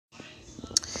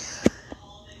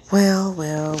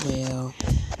Well.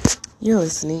 You're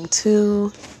listening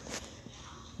to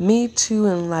Me Too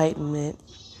Enlightenment.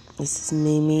 This is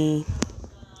Mimi.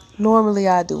 Normally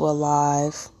I do a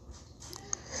live,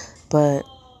 but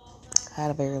I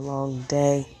had a very long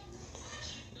day.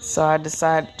 So I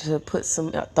decided to put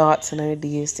some thoughts and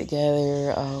ideas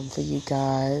together for you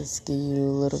guys, give you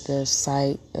a little bit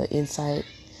of insight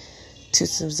to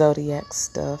some zodiac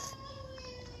stuff.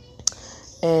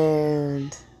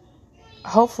 And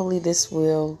hopefully this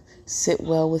will sit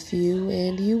well with you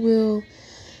and you will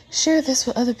share this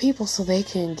with other people so they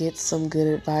can get some good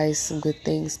advice, some good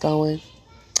things going.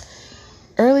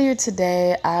 Earlier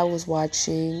today, I was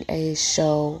watching a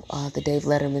show, the Dave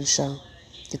Letterman Show.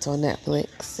 It's on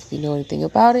Netflix, if you know anything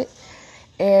about it.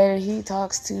 And he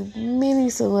talks to many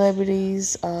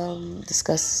celebrities,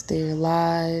 discusses their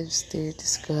lives,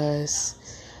 discuss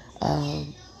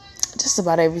just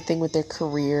about everything with their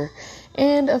career.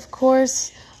 And of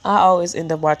course, I always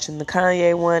end up watching the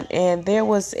Kanye one. And there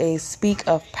was a speak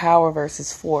of power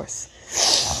versus force.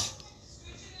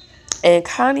 And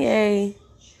Kanye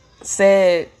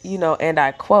said, and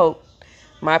I quote,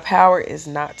 "My power is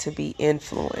not to be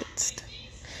influenced."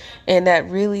 And that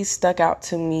really stuck out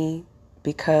to me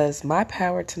because my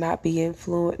power is to not be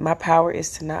influenced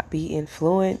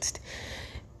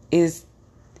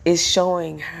is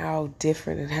showing how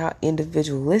different and how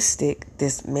individualistic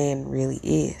this man really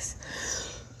is.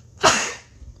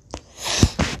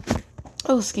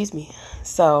 Oh, excuse me.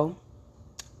 So,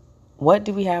 what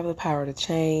do we have the power to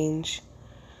change?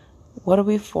 What are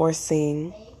we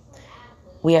forcing?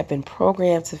 We have been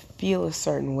programmed to feel a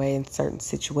certain way in certain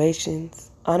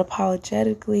situations.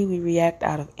 Unapologetically, we react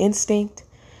out of instinct.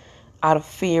 Out of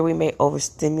fear, we may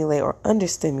overstimulate or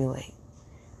understimulate,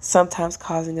 sometimes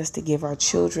causing us to give our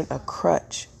children a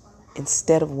crutch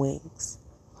instead of wings.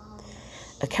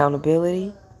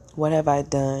 Accountability. What have I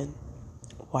done?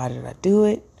 Why did I do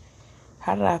it?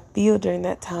 How did I feel during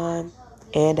that time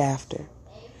and after?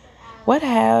 What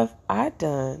have I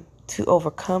done to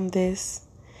overcome this?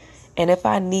 And if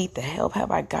I need the help,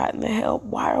 have I gotten the help?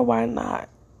 Why or why not?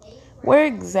 Where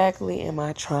exactly am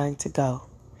I trying to go?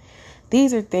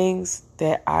 These are things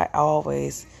that I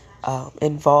always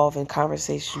involve in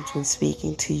conversations when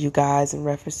speaking to you guys in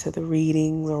reference to the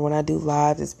readings or when I do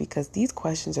lives. Is because these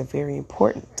questions are very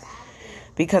important.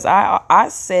 Because I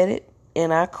said it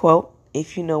and I quote,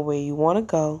 "If you know where you want to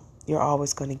go, you're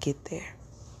always going to get there.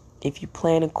 If you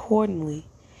plan accordingly,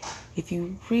 if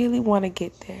you really want to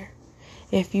get there,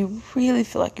 if you really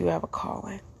feel like you have a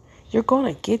calling, you're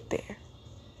going to get there.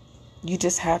 You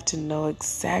just have to know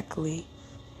exactly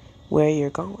where you're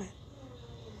going."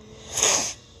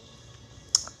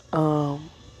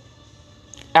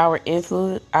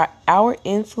 Our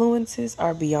influences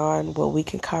are beyond what we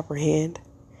can comprehend.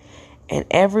 And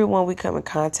everyone we come in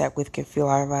contact with can feel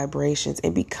our vibrations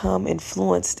and become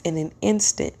influenced in an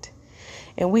instant.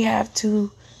 And we have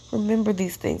to remember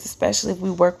these things, especially if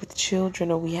we work with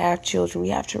children or we have children. We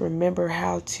have to remember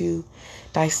how to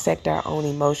dissect our own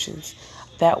emotions.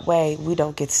 That way we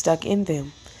don't get stuck in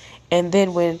them. And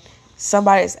then when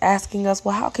somebody is asking us,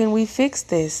 well, how can we fix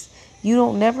this? You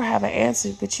don't never have an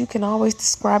answer, but you can always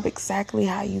describe exactly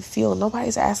how you feel.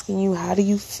 Nobody's asking you, how do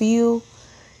you feel?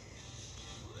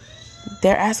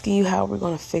 They're asking you how we're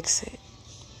going to fix it.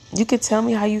 You can tell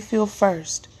me how you feel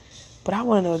first, but I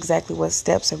want to know exactly what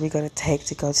steps are we going to take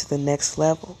to go to the next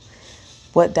level.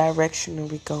 What direction are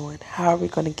we going? How are we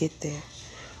going to get there?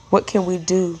 What can we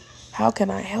do? How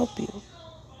can I help you?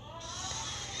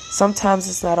 Sometimes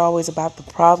it's not always about the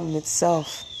problem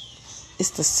itself.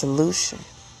 It's the solution.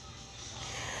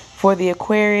 For the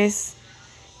Aquarius,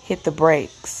 hit the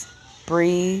brakes.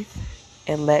 Breathe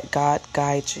and let God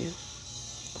guide you.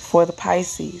 For the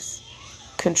Pisces,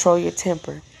 control your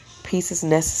temper. Peace is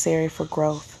necessary for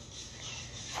growth.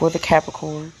 For the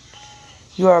Capricorn,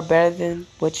 you are better than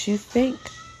what you think.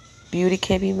 Beauty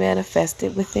can be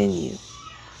manifested within you.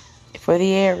 For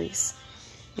the Aries,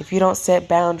 if you don't set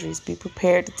boundaries, be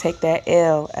prepared to take that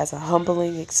L as a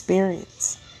humbling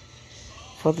experience.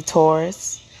 For the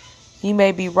Taurus, you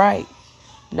may be right.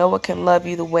 No one can love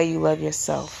you the way you love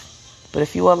yourself. But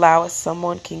if you allow it,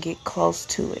 someone can get close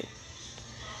to it.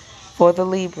 For the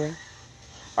Libra,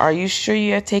 are you sure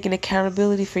you are taking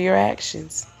accountability for your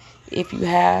actions? If you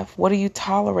have, what are you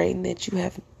tolerating that you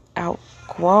have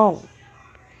outgrown?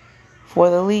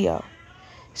 For the Leo,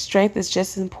 strength is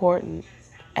just as important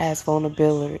as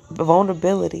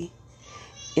vulnerability.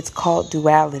 It's called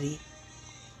duality.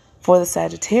 For the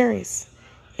Sagittarius,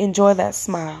 enjoy that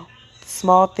smile.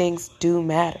 Small things do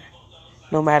matter,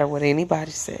 no matter what anybody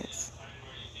says.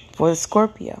 For the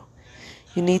Scorpio,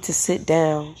 you need to sit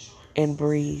down and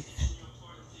breathe.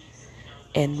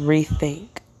 and rethink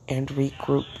and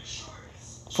regroup.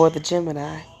 For the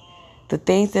Gemini, the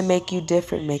things that make you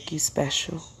different make you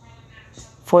special.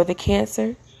 For the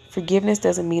Cancer, forgiveness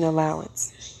doesn't mean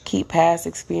allowance. Keep past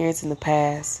experience in the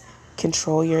past.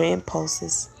 Control your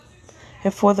impulses.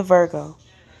 And for the Virgo,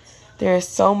 there is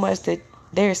so much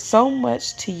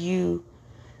to you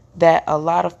that a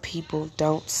lot of people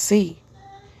don't see.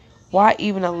 Why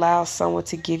even allow someone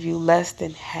to give you less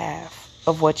than half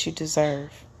of what you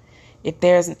deserve? If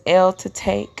there's an L to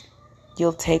take,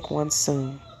 you'll take one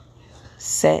soon.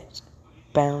 Set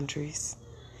boundaries.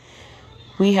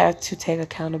 We have to take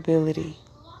accountability.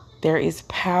 There is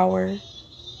power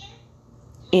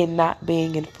in not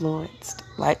being influenced.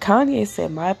 Like Kanye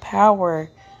said, my power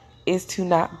is to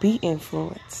not be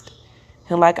influenced.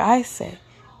 And like I say,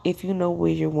 if you know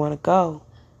where you want to go,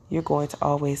 you're going to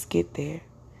always get there.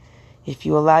 If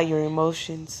you allow your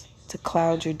emotions to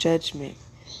cloud your judgment,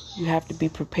 you have to be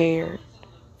prepared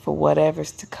for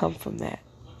whatever's to come from that.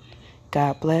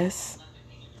 God bless.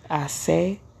 I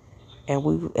say, and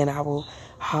I will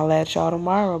holler at y'all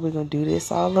tomorrow. We're going to do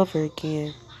this all over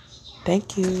again.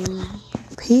 Thank you.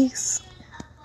 Peace.